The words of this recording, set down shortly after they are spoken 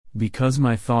Because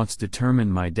my thoughts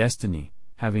determine my destiny,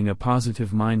 having a positive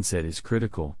mindset is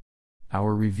critical.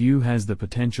 Our review has the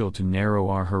potential to narrow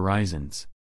our horizons.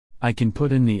 I can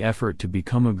put in the effort to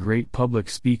become a great public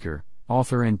speaker,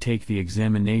 author, and take the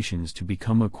examinations to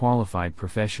become a qualified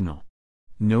professional.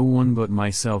 No one but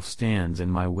myself stands in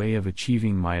my way of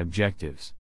achieving my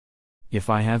objectives. If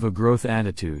I have a growth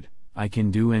attitude, I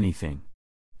can do anything.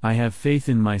 I have faith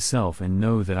in myself and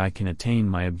know that I can attain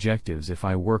my objectives if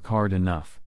I work hard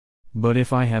enough. But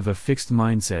if I have a fixed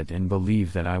mindset and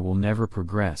believe that I will never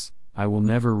progress, I will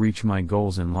never reach my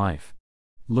goals in life.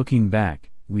 Looking back,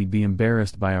 we'd be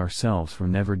embarrassed by ourselves for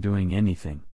never doing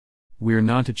anything. We're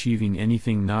not achieving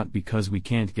anything not because we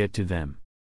can't get to them.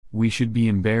 We should be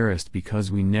embarrassed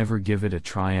because we never give it a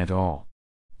try at all.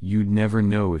 You'd never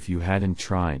know if you hadn't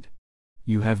tried.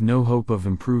 You have no hope of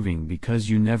improving because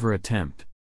you never attempt.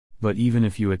 But even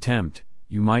if you attempt,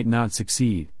 you might not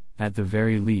succeed. At the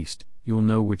very least, you'll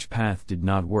know which path did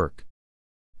not work.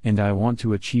 And I want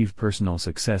to achieve personal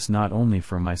success not only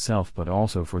for myself but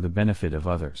also for the benefit of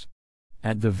others.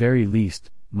 At the very least,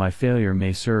 my failure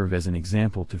may serve as an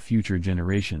example to future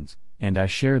generations, and I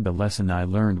shared the lesson I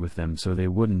learned with them so they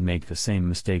wouldn't make the same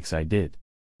mistakes I did.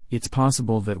 It's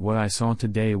possible that what I saw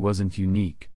today wasn't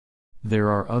unique. There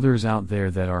are others out there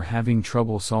that are having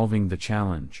trouble solving the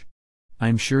challenge.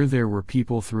 I'm sure there were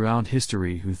people throughout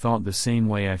history who thought the same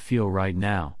way I feel right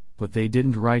now, but they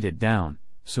didn't write it down,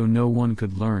 so no one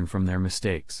could learn from their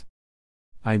mistakes.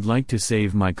 I'd like to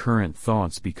save my current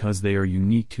thoughts because they are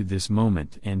unique to this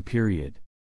moment and period.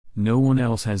 No one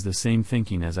else has the same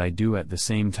thinking as I do at the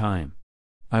same time.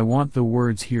 I want the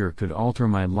words here could alter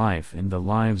my life and the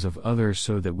lives of others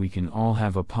so that we can all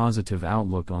have a positive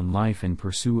outlook on life and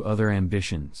pursue other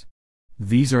ambitions.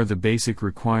 These are the basic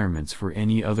requirements for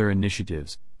any other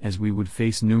initiatives, as we would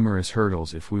face numerous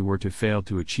hurdles if we were to fail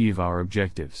to achieve our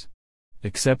objectives.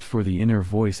 Except for the inner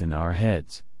voice in our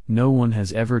heads, no one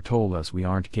has ever told us we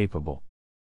aren't capable.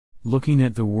 Looking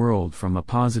at the world from a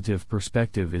positive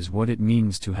perspective is what it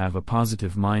means to have a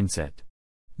positive mindset.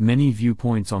 Many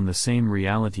viewpoints on the same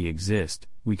reality exist.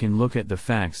 We can look at the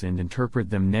facts and interpret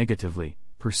them negatively,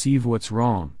 perceive what's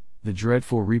wrong, the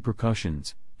dreadful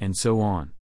repercussions, and so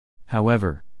on.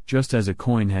 However, just as a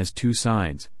coin has two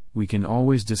sides, we can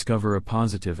always discover a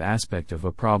positive aspect of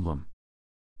a problem.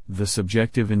 The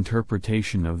subjective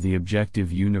interpretation of the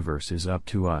objective universe is up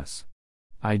to us.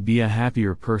 I'd be a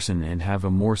happier person and have a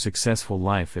more successful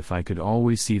life if I could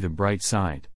always see the bright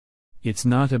side. It's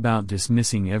not about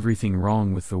dismissing everything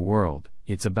wrong with the world,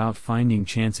 it's about finding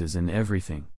chances in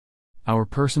everything. Our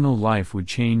personal life would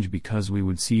change because we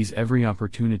would seize every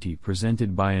opportunity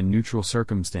presented by a neutral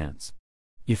circumstance.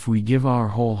 If we give our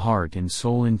whole heart and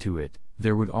soul into it,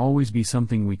 there would always be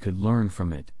something we could learn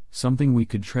from it, something we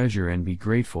could treasure and be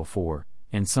grateful for,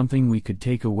 and something we could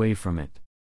take away from it.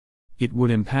 It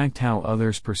would impact how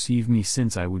others perceive me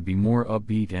since I would be more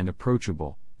upbeat and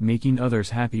approachable, making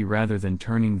others happy rather than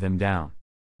turning them down.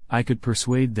 I could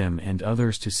persuade them and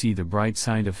others to see the bright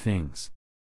side of things.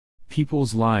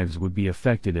 People's lives would be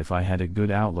affected if I had a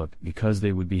good outlook because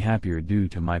they would be happier due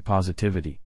to my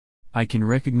positivity. I can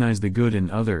recognize the good in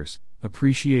others,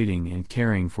 appreciating and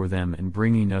caring for them and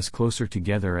bringing us closer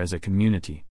together as a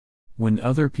community. When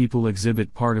other people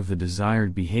exhibit part of the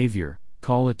desired behavior,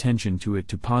 call attention to it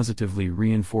to positively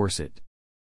reinforce it.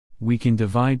 We can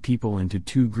divide people into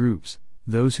two groups,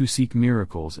 those who seek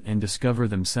miracles and discover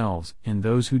themselves, and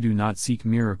those who do not seek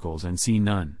miracles and see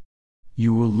none.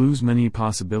 You will lose many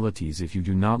possibilities if you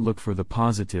do not look for the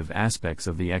positive aspects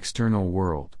of the external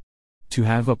world. To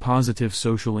have a positive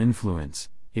social influence,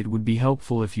 it would be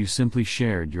helpful if you simply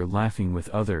shared your laughing with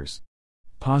others.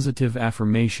 Positive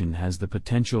affirmation has the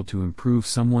potential to improve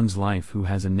someone's life who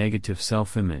has a negative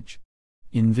self-image.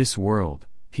 In this world,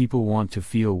 people want to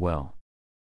feel well.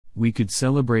 We could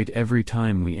celebrate every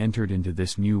time we entered into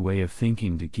this new way of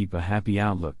thinking to keep a happy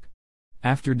outlook.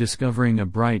 After discovering a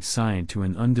bright side to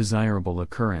an undesirable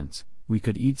occurrence, we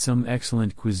could eat some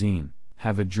excellent cuisine,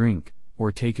 have a drink,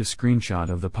 or take a screenshot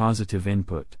of the positive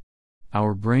input.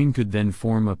 Our brain could then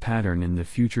form a pattern in the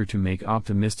future to make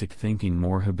optimistic thinking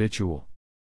more habitual.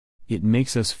 It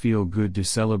makes us feel good to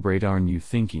celebrate our new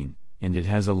thinking, and it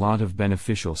has a lot of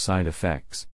beneficial side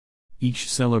effects. Each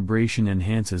celebration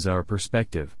enhances our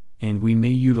perspective, and we may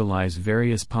utilize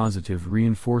various positive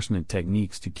reinforcement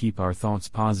techniques to keep our thoughts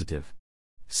positive.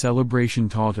 Celebration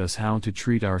taught us how to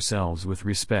treat ourselves with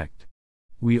respect.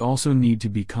 We also need to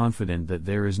be confident that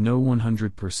there is no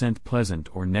 100%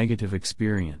 pleasant or negative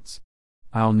experience.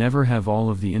 I'll never have all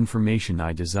of the information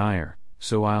I desire,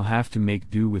 so I'll have to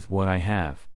make do with what I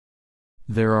have.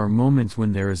 There are moments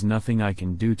when there is nothing I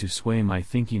can do to sway my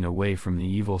thinking away from the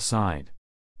evil side.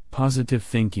 Positive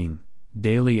thinking,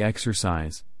 daily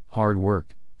exercise, hard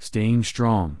work, staying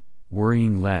strong,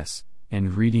 worrying less,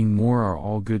 and reading more are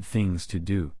all good things to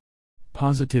do.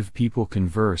 Positive people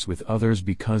converse with others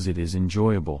because it is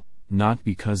enjoyable, not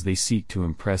because they seek to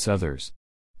impress others.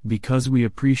 Because we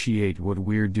appreciate what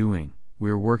we're doing,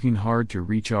 we're working hard to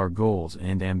reach our goals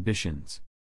and ambitions.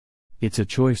 It's a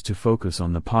choice to focus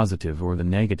on the positive or the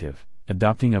negative.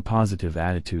 Adopting a positive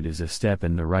attitude is a step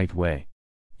in the right way.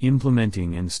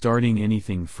 Implementing and starting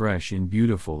anything fresh and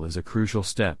beautiful is a crucial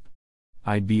step.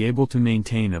 I'd be able to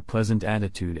maintain a pleasant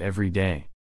attitude every day.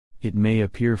 It may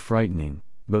appear frightening,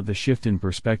 but the shift in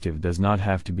perspective does not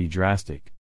have to be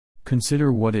drastic.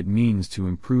 Consider what it means to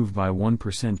improve by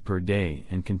 1% per day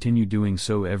and continue doing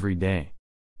so every day.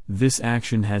 This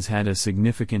action has had a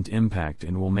significant impact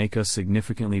and will make us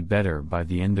significantly better by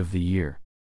the end of the year.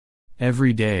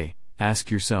 Every day,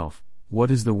 ask yourself, what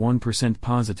is the 1%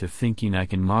 positive thinking I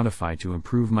can modify to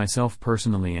improve myself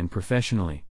personally and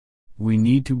professionally? We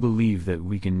need to believe that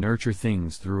we can nurture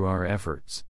things through our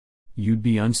efforts. You'd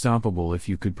be unstoppable if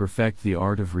you could perfect the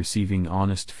art of receiving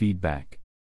honest feedback.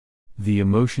 The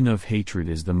emotion of hatred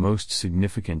is the most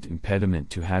significant impediment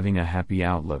to having a happy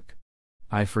outlook.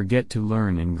 I forget to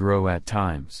learn and grow at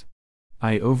times.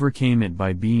 I overcame it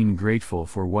by being grateful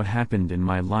for what happened in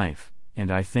my life, and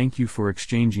I thank you for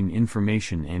exchanging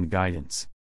information and guidance.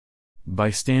 By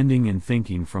standing and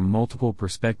thinking from multiple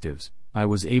perspectives, I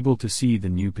was able to see the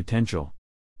new potential.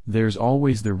 There's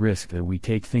always the risk that we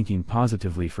take thinking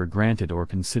positively for granted or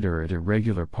consider it a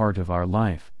regular part of our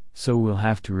life, so we'll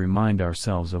have to remind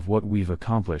ourselves of what we've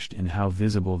accomplished and how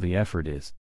visible the effort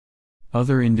is.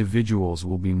 Other individuals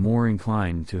will be more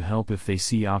inclined to help if they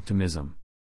see optimism.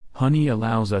 Honey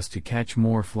allows us to catch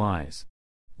more flies.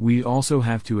 We also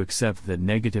have to accept that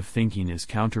negative thinking is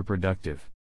counterproductive.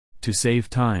 To save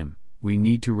time, we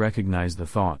need to recognize the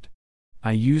thought.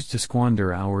 I used to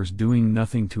squander hours doing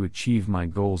nothing to achieve my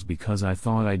goals because I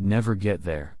thought I'd never get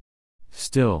there.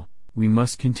 Still, we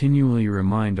must continually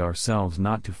remind ourselves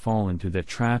not to fall into that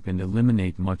trap and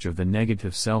eliminate much of the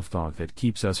negative self-talk that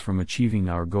keeps us from achieving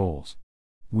our goals.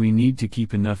 We need to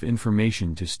keep enough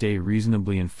information to stay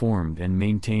reasonably informed and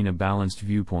maintain a balanced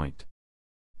viewpoint.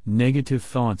 Negative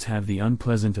thoughts have the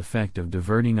unpleasant effect of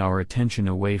diverting our attention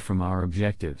away from our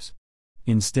objectives.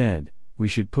 Instead, we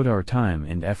should put our time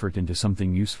and effort into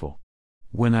something useful.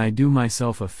 When I do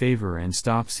myself a favor and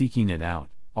stop seeking it out,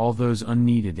 all those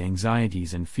unneeded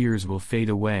anxieties and fears will fade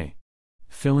away.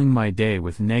 Filling my day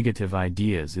with negative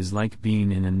ideas is like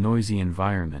being in a noisy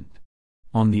environment.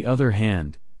 On the other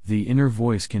hand, the inner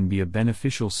voice can be a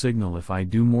beneficial signal if I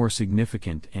do more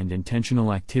significant and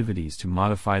intentional activities to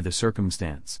modify the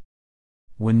circumstance.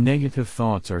 When negative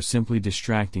thoughts are simply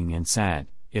distracting and sad,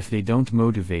 if they don't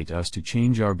motivate us to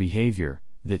change our behavior,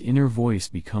 that inner voice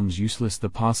becomes useless, the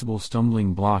possible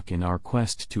stumbling block in our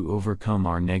quest to overcome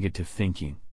our negative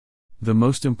thinking. The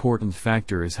most important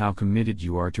factor is how committed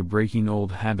you are to breaking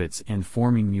old habits and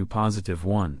forming new positive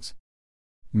ones.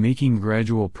 Making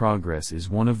gradual progress is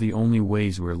one of the only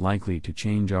ways we're likely to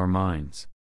change our minds.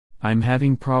 I'm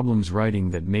having problems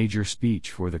writing that major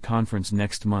speech for the conference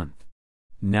next month.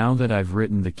 Now that I've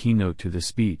written the keynote to the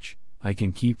speech, I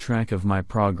can keep track of my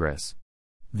progress.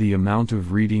 The amount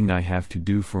of reading I have to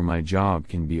do for my job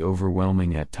can be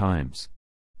overwhelming at times.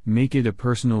 Make it a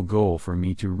personal goal for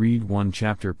me to read 1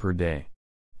 chapter per day.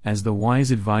 As the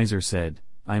wise advisor said,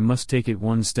 I must take it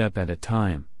 1 step at a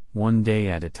time, 1 day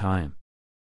at a time.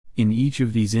 In each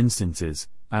of these instances,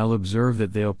 I'll observe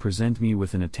that they'll present me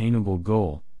with an attainable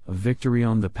goal, a victory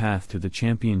on the path to the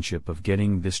championship of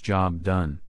getting this job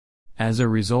done. As a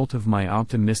result of my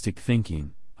optimistic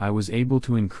thinking, I was able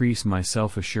to increase my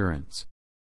self-assurance.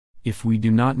 If we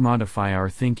do not modify our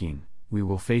thinking, we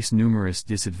will face numerous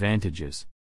disadvantages.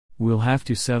 We'll have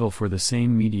to settle for the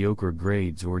same mediocre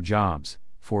grades or jobs,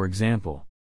 for example.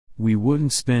 We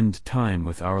wouldn't spend time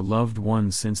with our loved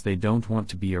ones since they don't want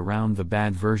to be around the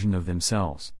bad version of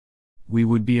themselves. We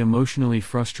would be emotionally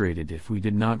frustrated if we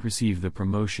did not receive the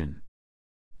promotion.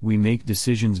 We make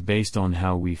decisions based on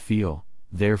how we feel,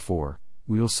 therefore,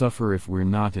 we'll suffer if we're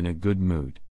not in a good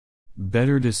mood.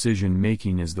 Better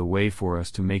decision-making is the way for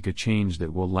us to make a change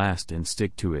that will last and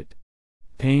stick to it.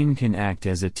 Pain can act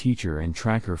as a teacher and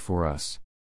tracker for us.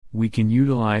 We can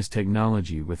utilize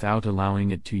technology without allowing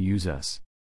it to use us.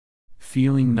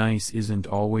 Feeling nice isn't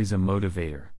always a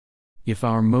motivator. If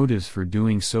our motives for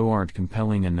doing so aren't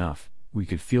compelling enough, we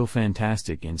could feel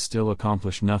fantastic and still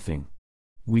accomplish nothing.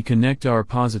 We connect our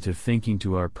positive thinking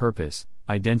to our purpose,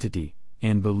 identity,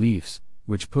 and beliefs,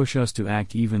 which push us to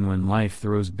act even when life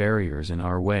throws barriers in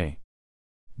our way.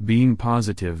 Being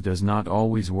positive does not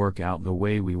always work out the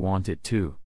way we want it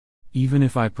to. Even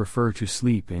if I prefer to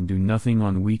sleep and do nothing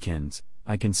on weekends,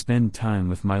 I can spend time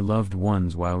with my loved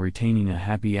ones while retaining a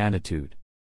happy attitude.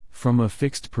 From a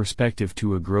fixed perspective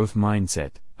to a growth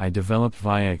mindset, I developed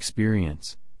via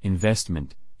experience,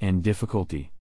 investment, and difficulty.